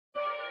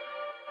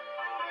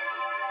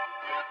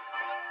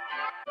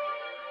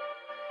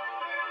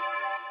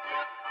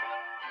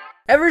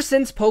Ever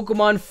since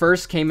Pokemon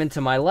first came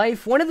into my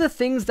life, one of the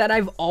things that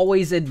I've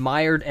always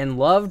admired and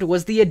loved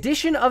was the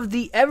addition of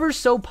the ever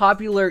so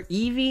popular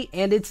Eevee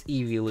and its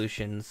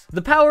Eeveelutions.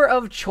 The power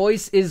of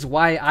choice is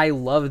why I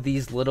love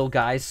these little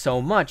guys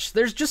so much.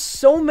 There's just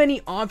so many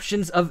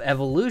options of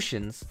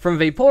evolutions. From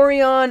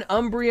Vaporeon,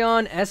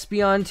 Umbreon,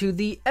 Espeon to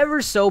the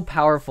ever so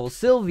powerful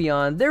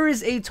Sylveon, there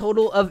is a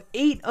total of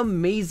 8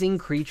 amazing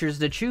creatures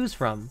to choose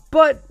from.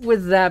 But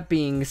with that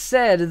being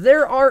said,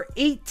 there are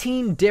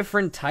 18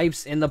 different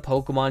types in the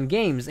Pokemon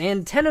games,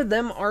 and 10 of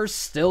them are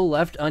still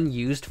left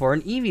unused for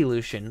an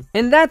Eeveelution.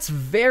 And that's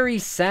very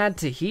sad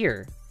to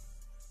hear.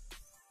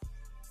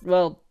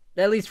 Well,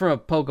 at least from a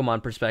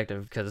Pokemon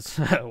perspective, because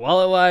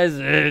wallet-wise,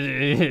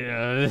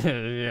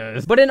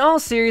 yes. But in all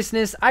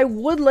seriousness, I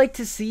would like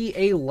to see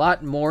a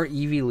lot more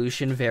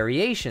Eeveelution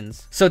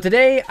variations. So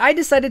today, I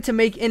decided to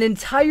make an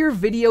entire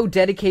video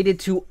dedicated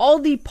to all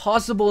the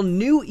possible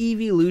new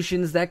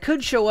Eeveelutions that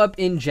could show up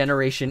in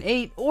Generation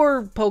 8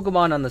 or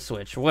Pokemon on the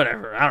Switch,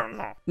 whatever, I don't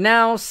know.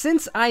 Now,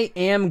 since I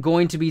am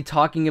going to be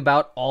talking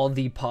about all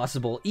the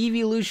possible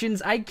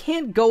Eeveelutions, I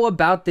can't go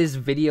about this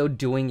video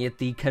doing it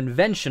the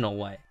conventional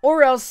way.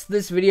 Or else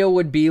this video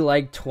would be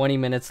like 20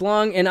 minutes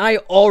long, and I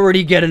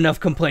already get enough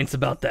complaints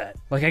about that.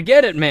 Like, I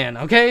get it, man,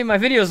 okay? My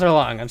videos are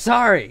long, I'm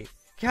sorry.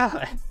 God,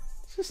 I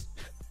just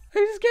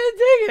can't take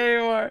it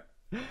anymore.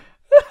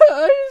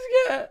 I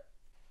just can't.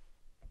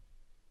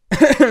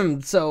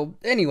 So,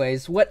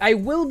 anyways, what I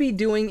will be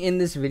doing in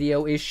this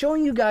video is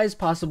showing you guys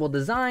possible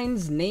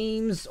designs,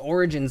 names,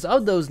 origins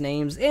of those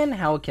names, and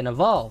how it can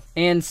evolve.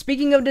 And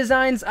speaking of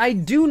designs, I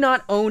do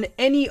not own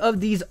any of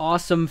these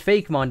awesome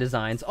Fakemon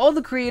designs. All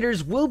the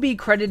creators will be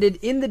credited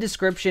in the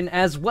description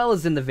as well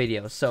as in the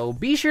video, so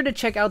be sure to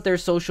check out their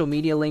social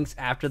media links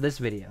after this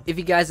video. If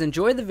you guys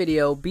enjoyed the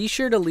video, be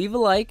sure to leave a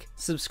like,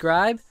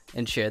 subscribe,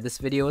 and share this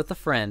video with a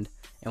friend.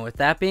 And with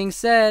that being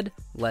said,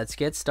 let's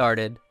get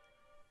started.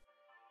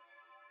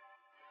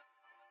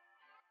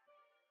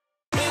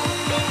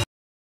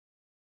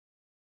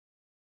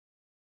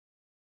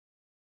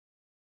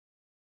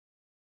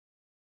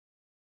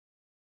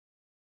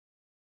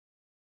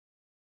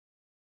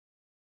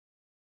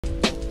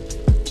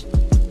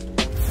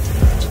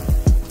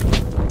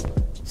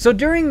 So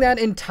during that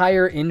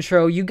entire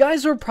intro, you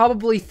guys were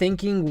probably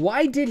thinking,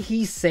 why did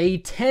he say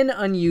 10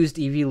 unused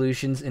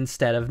Eeveelutions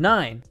instead of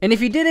 9? And if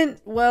you didn't,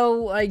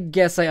 well, I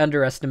guess I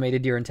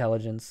underestimated your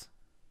intelligence.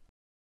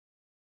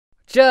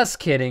 Just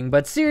kidding,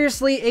 but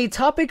seriously, a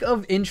topic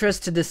of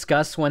interest to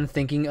discuss when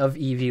thinking of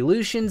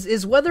Eeveelutions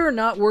is whether or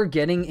not we're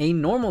getting a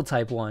normal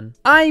type one.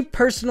 I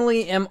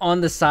personally am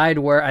on the side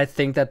where I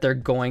think that they're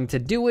going to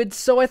do it,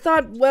 so I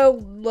thought, well,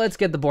 let's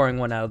get the boring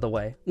one out of the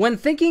way. When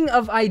thinking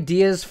of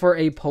ideas for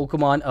a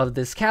Pokemon of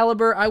this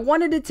caliber, I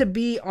wanted it to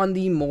be on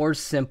the more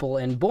simple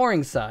and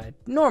boring side,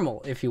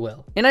 normal, if you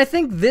will. And I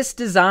think this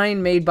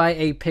design made by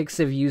a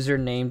Pixiv user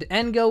named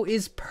Engo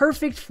is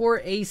perfect for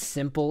a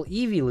simple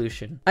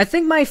Eeveelution. I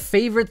think my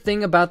favorite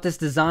thing about this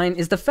design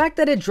is the fact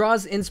that it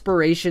draws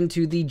inspiration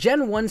to the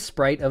Gen 1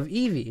 sprite of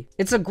Eevee.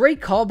 It's a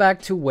great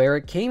callback to where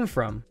it came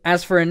from.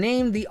 As for a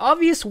name, the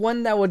obvious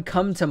one that would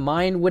come to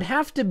mind would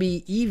have to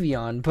be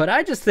Eeveon, but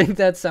I just think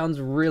that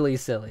sounds really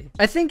silly.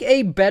 I think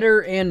a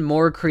better and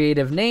more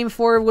creative name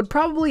for it would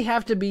probably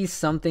have to be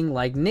something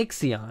like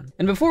Nixion.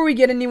 And before we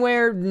get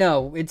anywhere,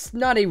 no, it's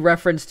not a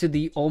reference to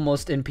the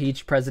almost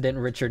impeached President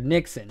Richard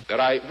Nixon.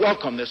 That I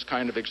welcome this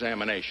kind of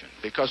examination,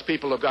 because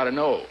people have got to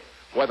know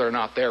whether or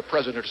not their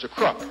president is a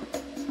crook.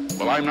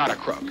 Well, I'm not a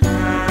crook.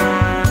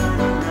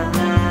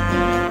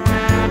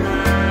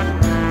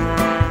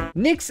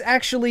 Nix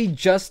actually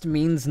just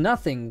means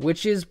nothing,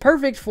 which is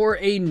perfect for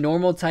a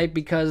normal type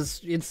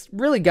because it's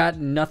really got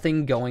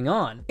nothing going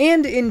on.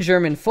 And in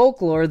German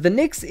folklore, the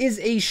Nix is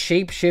a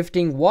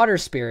shape-shifting water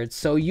spirit,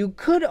 so you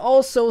could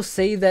also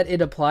say that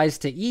it applies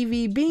to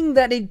Eevee, being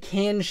that it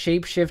can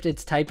shapeshift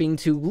its typing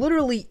to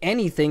literally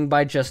anything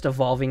by just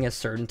evolving a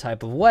certain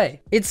type of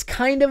way. It's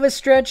kind of a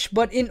stretch,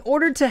 but in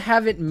order to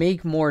have it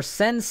make more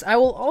sense, I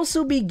will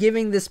also be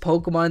giving this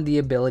Pokemon the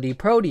ability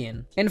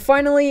Protean. And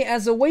finally,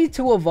 as a way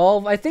to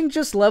evolve, I think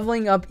just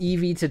leveling up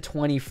Eevee to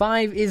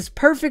 25 is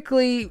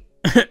perfectly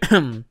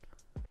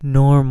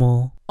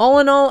normal. All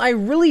in all, I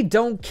really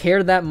don't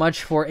care that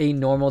much for a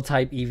normal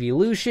type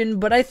Eeveelution,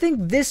 but I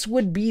think this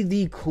would be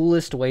the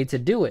coolest way to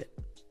do it.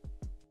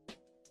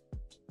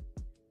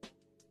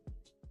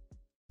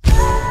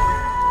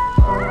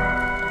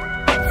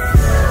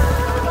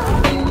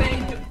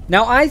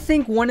 Now, I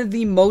think one of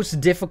the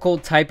most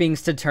difficult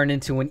typings to turn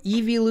into an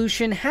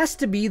Eeveelution has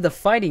to be the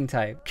fighting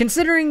type.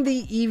 Considering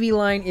the Eevee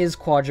line is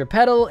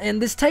quadrupedal and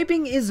this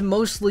typing is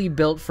mostly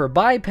built for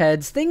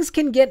bipeds, things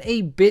can get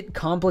a bit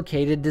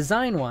complicated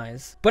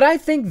design-wise. But I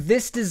think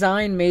this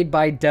design made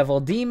by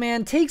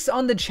Devildman takes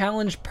on the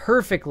challenge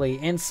perfectly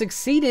and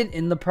succeeded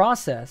in the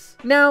process.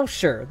 Now,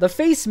 sure, the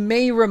face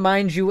may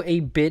remind you a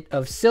bit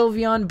of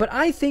Sylveon, but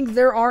I think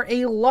there are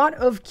a lot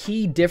of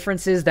key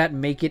differences that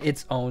make it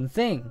its own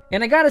thing.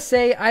 And I gotta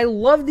say, I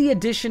love the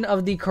addition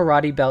of the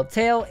karate belt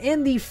tail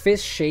and the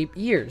fist-shaped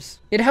ears.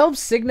 It helps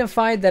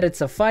signify that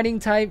it's a fighting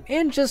type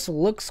and just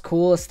looks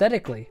cool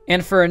aesthetically.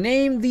 And for a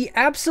name, the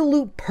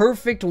absolute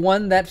perfect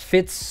one that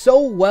fits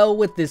so well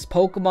with this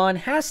Pokemon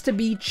has to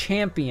be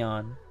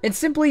Champion. It's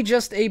simply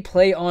just a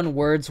play on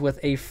words with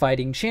a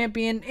fighting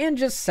champion and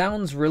just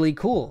sounds really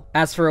cool.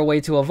 As for a way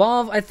to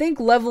evolve, I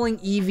think leveling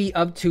Eevee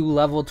up to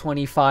level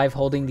 25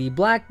 holding the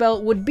black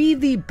belt would be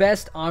the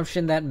best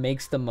option that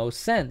makes the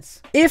most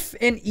sense. If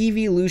an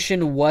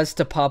Eeveelution was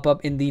to pop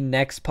up in the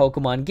next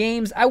Pokemon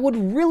games, I would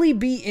really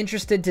be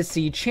interested to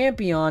see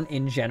Champion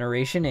in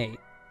Generation 8.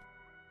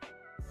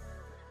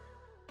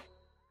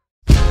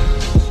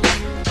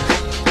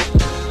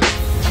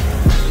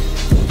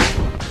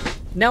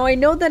 Now I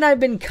know that I've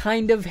been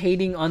kind of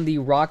hating on the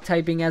rock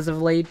typing as of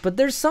late, but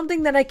there's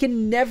something that I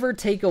can never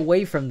take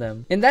away from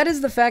them, and that is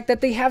the fact that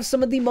they have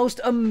some of the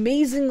most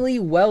amazingly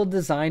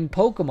well-designed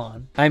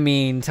Pokemon. I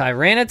mean,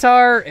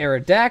 Tyranitar,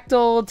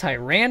 Aerodactyl,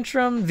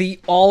 Tyrantrum, the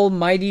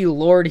almighty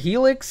Lord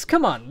Helix,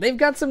 come on, they've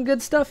got some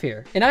good stuff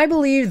here. And I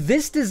believe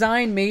this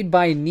design made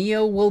by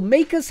Neo will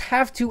make us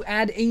have to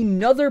add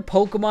another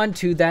Pokemon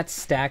to that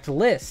stacked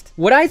list.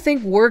 What I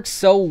think works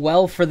so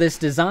well for this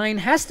design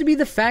has to be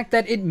the fact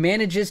that it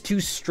manages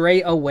to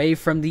stray away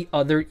from the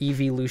other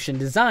Eeveelution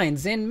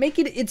designs and make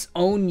it its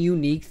own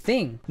unique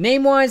thing.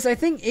 Name-wise, I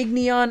think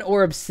Igneon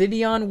or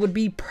Obsidian would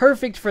be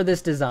perfect for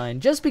this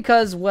design, just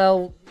because,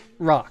 well,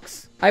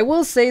 rocks. I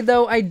will say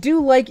though, I do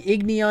like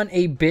Igneon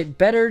a bit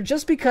better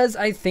just because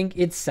I think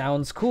it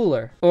sounds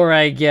cooler. Or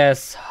I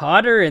guess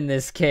hotter in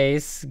this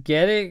case.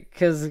 Get it?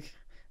 Cause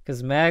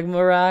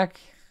Magma Rock?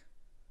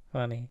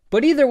 Funny.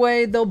 But either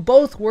way, they'll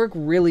both work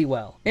really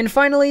well. And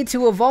finally,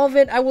 to evolve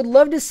it, I would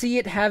love to see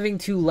it having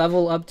to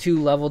level up to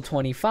level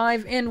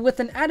 25, and with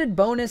an added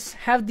bonus,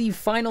 have the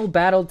final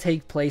battle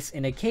take place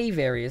in a cave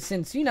area,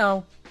 since, you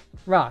know,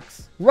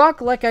 rocks. Rock,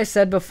 like I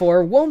said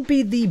before, won't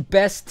be the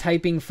best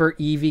typing for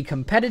Eevee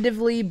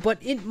competitively, but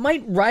it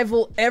might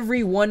rival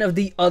every one of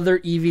the other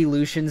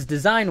Eeveelutions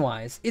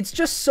design-wise. It's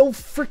just so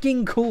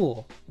freaking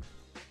cool.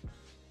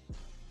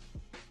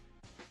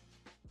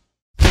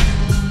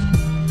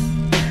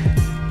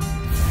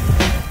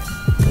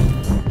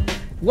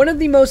 One of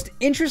the most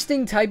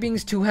interesting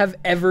typings to have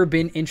ever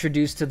been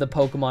introduced to the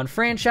Pokemon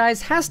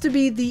franchise has to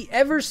be the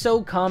ever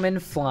so common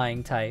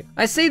flying type.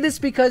 I say this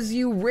because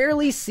you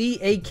rarely see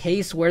a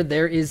case where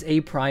there is a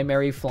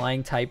primary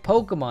flying type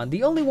Pokemon.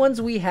 The only ones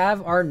we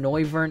have are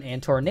Noivern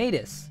and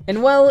Tornadus.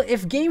 And well,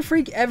 if Game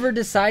Freak ever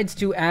decides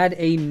to add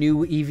a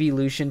new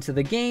Eeveelution to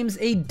the games,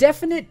 a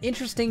definite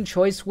interesting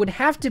choice would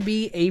have to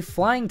be a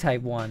flying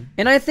type one.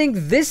 And I think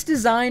this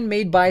design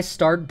made by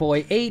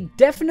Startboy 8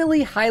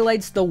 definitely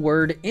highlights the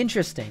word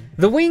interesting.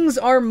 The wings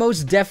are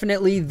most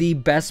definitely the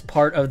best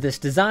part of this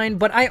design,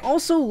 but I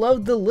also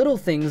love the little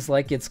things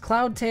like its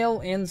cloud tail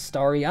and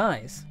starry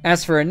eyes.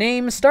 As for a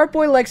name,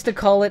 Startboy likes to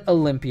call it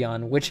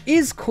Olympion, which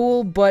is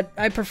cool, but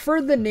I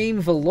prefer the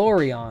name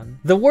Valorion.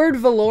 The word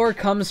Valor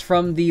comes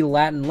from the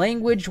Latin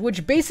language,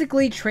 which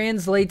basically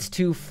translates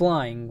to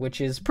flying,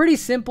 which is pretty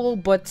simple,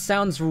 but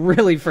sounds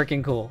really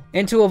freaking cool.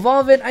 And to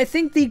evolve it, I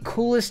think the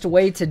coolest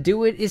way to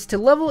do it is to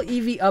level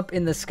Eevee up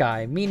in the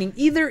sky, meaning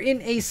either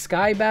in a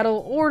sky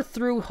battle or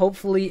through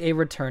hopefully a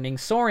returning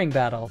soaring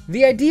battle.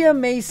 The idea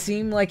may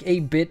seem like a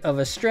bit of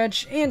a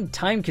stretch and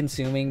time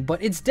consuming,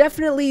 but it's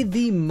definitely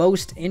the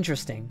most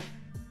interesting.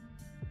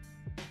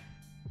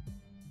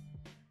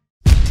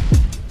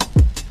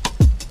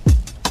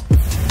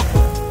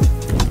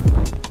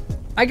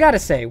 I gotta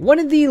say, one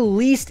of the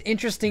least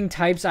interesting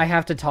types I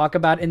have to talk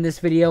about in this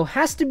video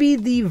has to be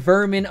the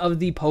vermin of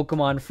the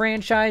Pokemon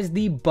franchise,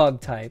 the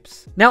bug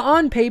types. Now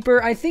on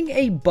paper, I think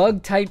a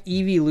bug type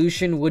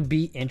Eeveelution would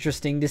be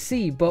interesting to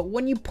see, but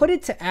when you put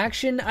it to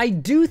action, I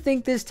do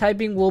think this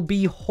typing will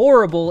be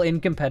horrible in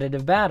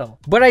competitive battle.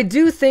 But I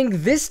do think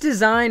this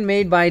design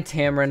made by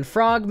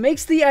Tamarinfrog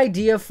makes the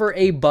idea for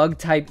a bug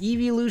type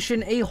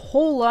Eeveelution a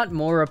whole lot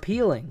more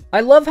appealing.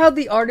 I love how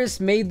the artist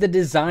made the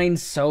design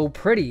so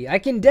pretty. I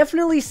can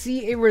definitely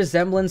see a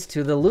resemblance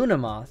to the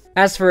Lunamoth.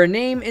 As for a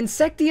name,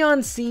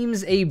 Insecteon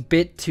seems a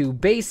bit too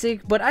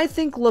basic, but I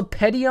think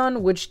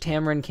Lepidyon, which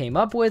Tamarin came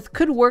up with,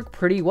 could work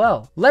pretty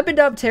well.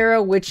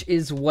 Lepidoptera, which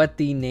is what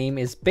the name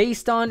is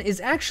based on,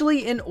 is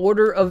actually an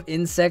order of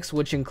insects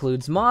which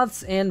includes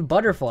moths and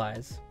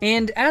butterflies.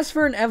 And as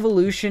for an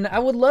evolution, I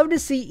would love to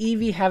see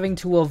Eevee having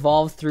to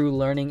evolve through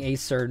learning a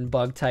certain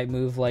bug type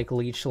move like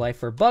Leech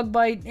Life or Bug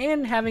Bite,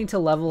 and having to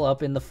level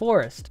up in the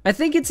forest. I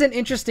think it's an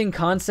interesting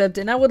concept,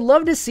 and I would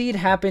love to see it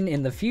happen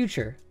in the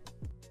future.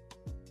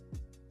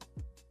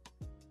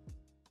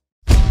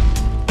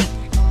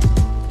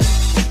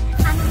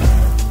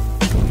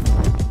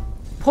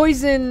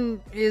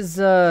 Poison is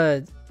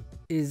a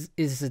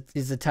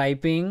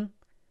typing.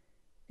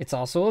 It's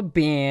also a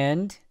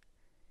band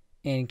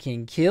and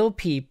can kill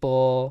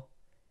people,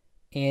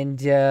 and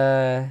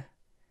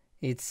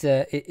It's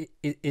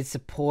a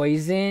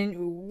poison.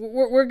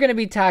 We're gonna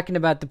be talking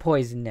about the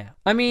poison now.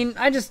 I mean,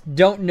 I just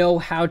don't know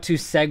how to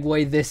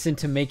segue this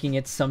into making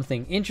it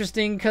something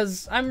interesting,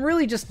 because I'm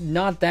really just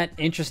not that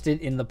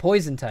interested in the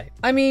poison type.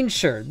 I mean,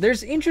 sure,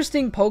 there's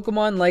interesting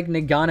Pokemon like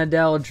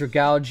Naganadel,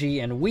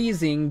 Dragalge, and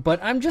Weezing, but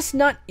I'm just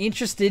not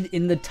interested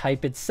in the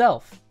type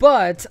itself.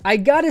 But I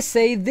gotta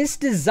say, this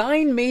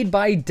design made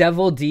by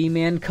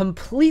Devildman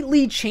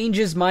completely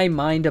changes my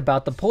mind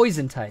about the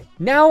poison type.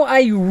 Now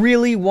I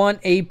really want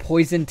a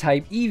poison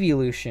type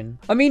evolution.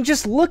 I mean,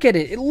 just look at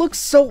it. It looks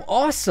so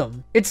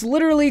awesome. It's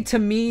literally, to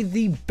me,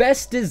 the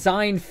best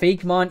designed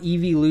Fakemon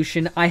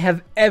evolution I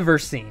have ever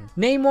seen.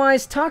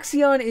 Name-wise,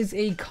 Toxeon is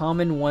a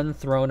common one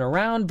thrown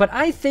around, but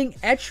I think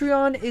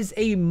Etrion is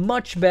a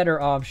much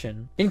better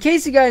option. In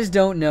case you guys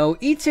don't know,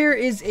 Aether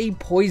is a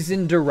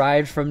poison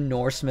derived from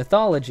Norse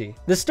mythology.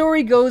 The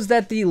story goes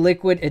that the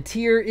liquid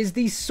Aether is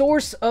the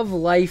source of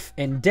life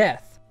and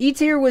death.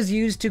 Aether was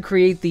used to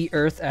create the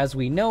earth as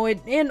we know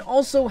it, and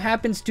also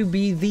happens to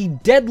be the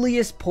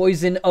deadliest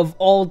poison of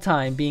all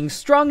time, being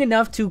strong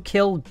enough to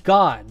kill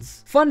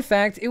gods. Fun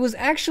fact, it was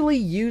actually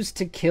used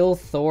to kill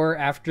Thor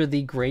after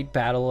the Great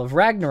Battle of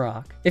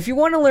Ragnarok. If you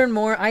want to learn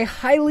more, I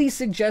highly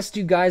suggest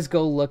you guys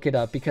go look it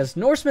up, because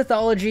Norse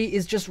mythology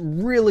is just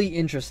really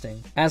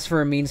interesting. As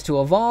for a means to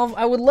evolve,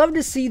 I would love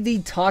to see the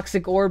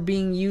toxic orb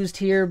being used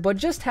here, but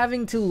just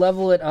having to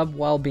level it up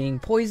while being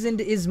poisoned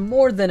is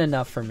more than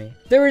enough for me.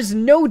 There is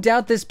no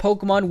doubt this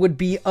Pokemon would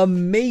be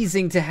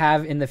amazing to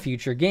have in the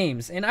future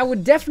games, and I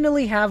would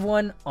definitely have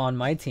one on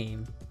my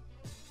team.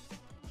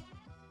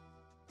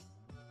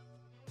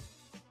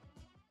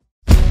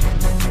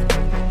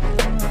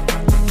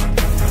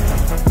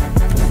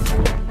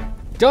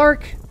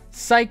 Dark,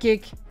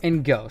 Psychic,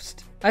 and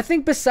Ghost. I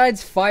think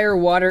besides Fire,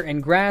 Water,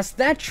 and Grass,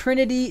 that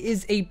trinity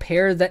is a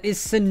pair that is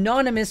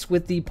synonymous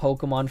with the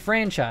Pokemon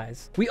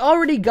franchise. We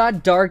already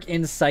got Dark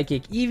and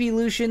Psychic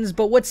Eeveelutions,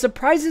 but what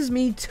surprises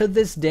me to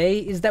this day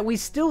is that we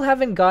still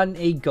haven't gotten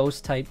a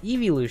Ghost type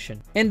Eeveelution.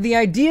 And the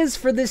ideas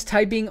for this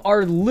typing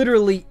are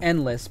literally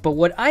endless, but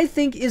what I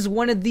think is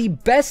one of the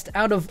best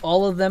out of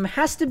all of them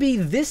has to be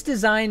this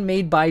design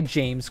made by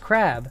James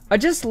Crabb. I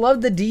just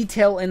love the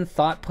detail and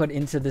thought put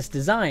into this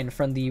design,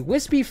 from the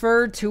wispy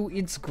fur to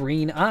its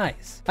green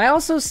eyes. I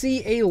also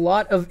see a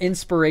lot of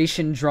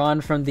inspiration drawn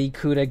from the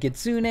Kuda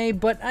Gitsune,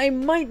 but I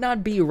might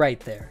not be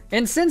right there.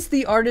 And since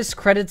the artist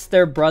credits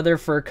their brother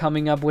for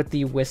coming up with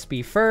the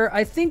wispy fur,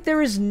 I think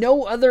there is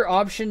no other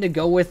option to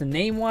go with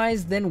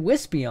name-wise than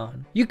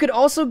Wispion. You could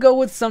also go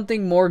with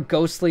something more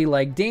ghostly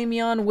like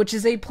Damion, which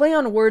is a play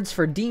on words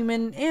for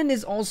demon and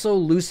is also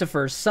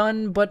Lucifer's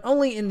son, but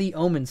only in the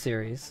Omen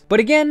series. But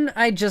again,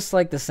 I just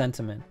like the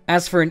sentiment.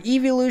 As for an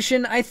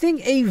evolution, I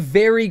think a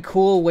very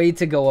cool way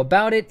to go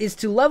about it is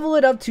to level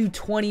it up to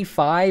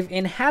 25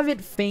 and have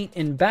it faint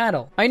in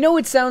battle. I know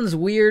it sounds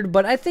weird,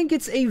 but I think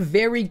it's a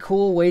very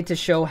cool way to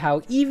show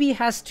how Eevee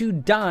has to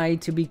die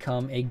to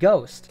become a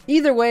ghost.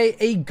 Either way,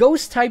 a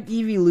ghost type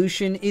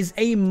evolution is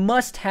a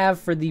must-have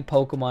for the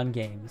Pokemon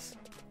games.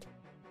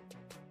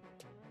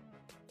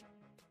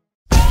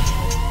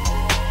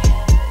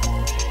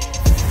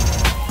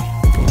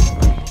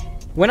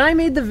 When I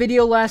made the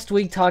video last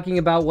week talking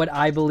about what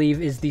I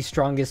believe is the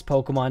strongest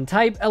Pokemon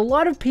type, a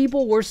lot of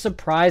people were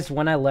surprised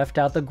when I left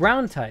out the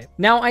ground type.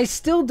 Now, I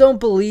still don't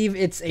believe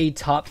it's a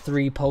top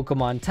 3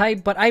 Pokemon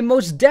type, but I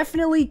most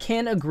definitely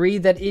can agree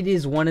that it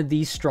is one of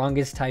the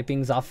strongest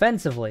typings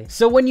offensively.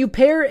 So when you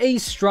pair a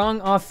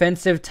strong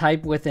offensive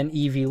type with an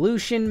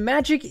evolution,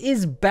 magic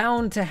is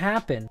bound to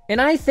happen.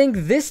 And I think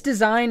this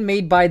design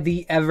made by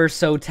the ever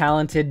so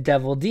talented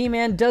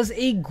Devildman does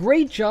a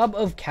great job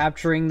of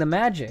capturing the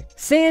magic.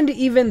 Sand,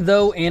 even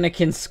though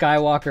Anakin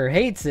Skywalker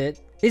hates it,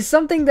 is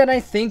something that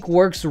I think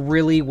works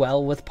really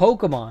well with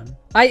Pokemon.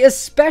 I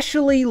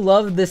especially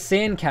love the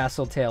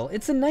Sandcastle tail.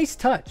 It's a nice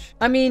touch.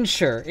 I mean,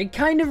 sure, it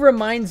kind of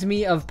reminds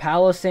me of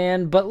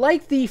Palossand, but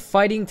like the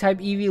fighting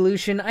type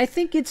evolution, I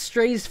think it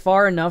strays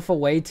far enough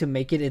away to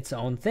make it its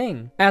own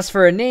thing. As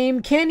for a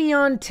name,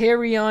 Canyon,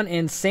 Terrion,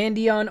 and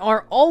Sandion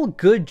are all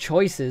good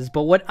choices,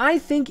 but what I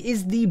think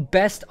is the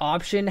best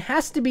option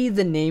has to be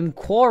the name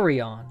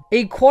Quarion.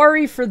 A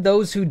quarry, for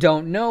those who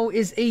don't know,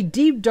 is a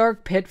deep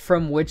dark pit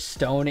from which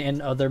stone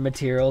and other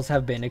materials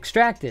have been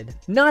extracted.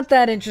 Not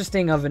that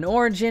interesting of an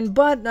origin,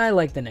 but I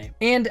like the name.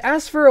 And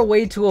as for a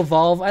way to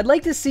evolve, I'd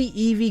like to see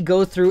Eevee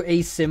go through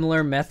a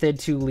similar method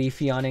to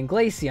Leafeon and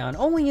Glaceon,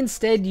 only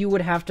instead you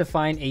would have to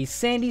find a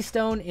sandy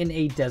stone in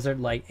a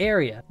desert-like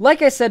area.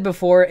 Like I said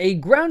before, a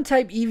ground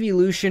type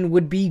evolution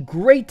would be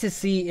great to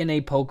see in a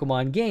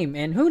Pokemon game,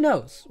 and who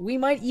knows, we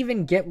might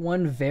even get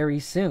one very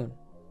soon.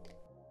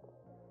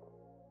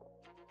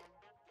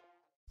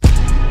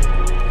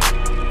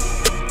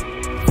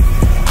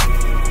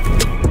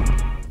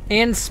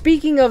 And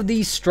speaking of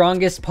the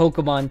strongest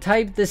Pokemon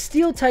type, the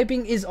Steel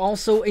typing is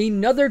also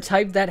another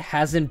type that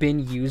hasn't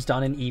been used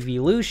on an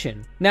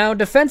Eeveelution. Now,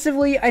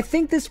 defensively, I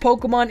think this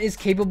Pokemon is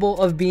capable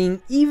of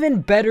being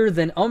even better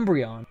than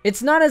Umbreon.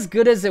 It's not as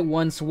good as it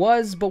once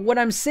was, but what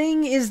I'm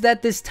saying is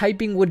that this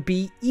typing would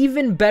be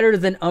even better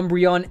than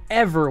Umbreon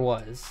ever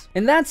was.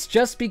 And that's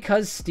just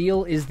because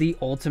Steel is the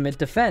ultimate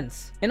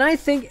defense. And I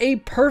think a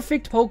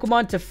perfect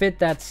Pokemon to fit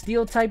that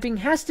Steel typing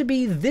has to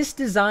be this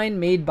design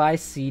made by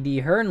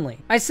Cdhernly.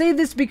 I say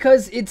this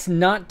because it's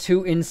not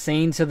too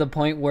insane to the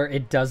point where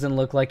it doesn't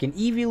look like an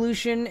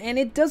Eeveelution, and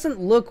it doesn't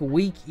look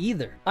weak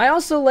either. I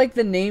also like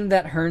the name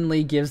that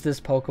Hernly gives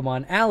this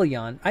Pokemon,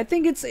 Allion. I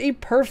think it's a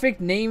perfect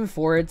name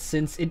for it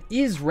since it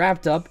is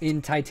wrapped up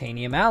in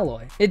titanium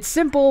alloy. It's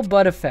simple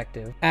but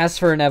effective. As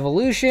for an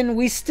evolution,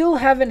 we still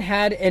haven't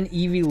had an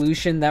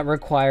Eeveelution that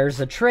requires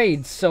a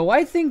trade, so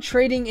I think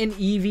trading an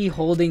Eevee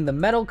holding the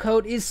metal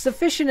coat is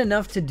sufficient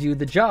enough to do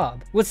the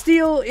job. With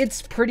Steel,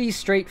 it's pretty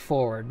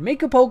straightforward.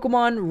 Make a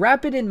Pokemon,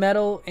 wrap it in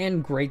metal,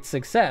 and great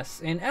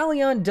success, and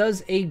Allion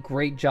does a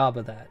great job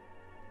of that.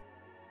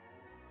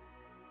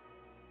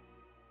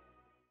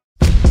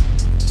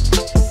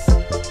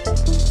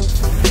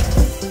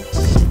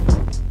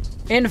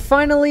 And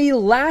finally,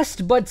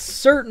 last but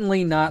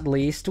certainly not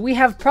least, we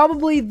have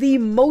probably the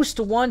most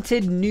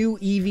wanted new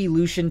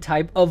Eeveelution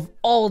type of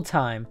all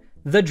time,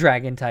 the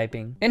dragon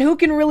typing. And who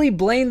can really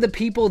blame the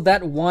people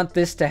that want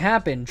this to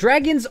happen?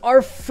 Dragons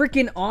are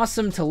freaking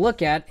awesome to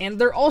look at, and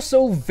they're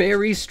also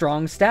very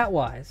strong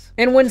stat-wise.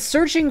 And when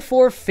searching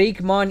for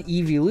Fakemon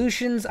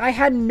Eeveelutions, I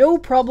had no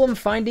problem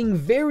finding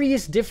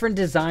various different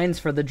designs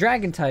for the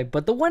dragon type,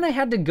 but the one I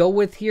had to go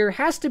with here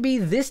has to be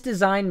this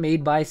design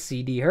made by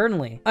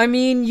Cdhernly. I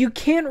mean, you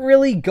can't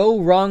really go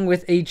wrong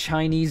with a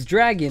Chinese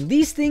dragon.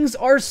 These things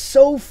are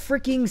so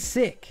freaking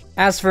sick.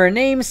 As for a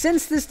name,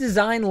 since this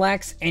design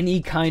lacks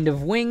any kind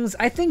of wings,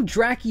 I think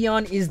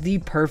Drakion is the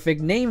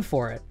perfect name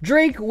for it.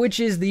 Drake, which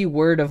is the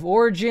word of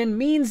origin,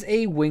 means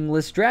a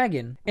wingless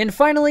dragon. And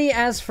finally,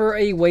 as for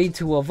a way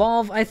to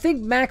evolve, I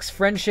think max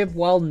friendship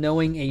while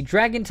knowing a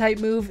dragon type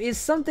move is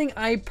something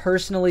I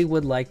personally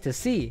would like to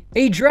see.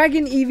 A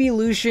dragon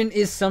Eeveelution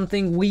is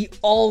something we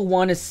all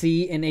want to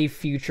see in a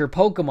future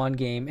Pokemon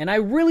game, and I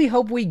really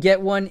hope we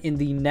get one in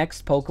the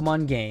next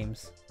Pokemon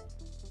games.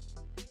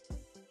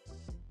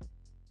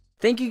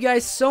 Thank you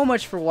guys so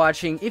much for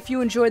watching. If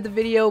you enjoyed the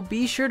video,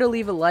 be sure to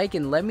leave a like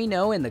and let me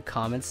know in the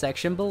comments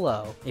section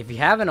below. If you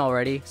haven't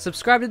already,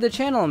 subscribe to the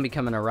channel and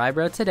become an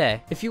Eryizo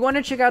today. If you want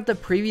to check out the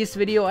previous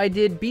video I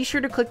did, be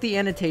sure to click the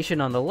annotation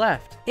on the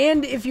left.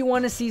 And if you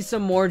want to see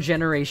some more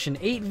Generation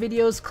 8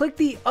 videos, click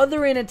the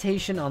other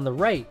annotation on the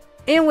right.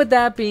 And with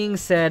that being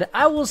said,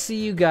 I will see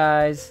you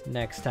guys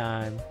next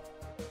time.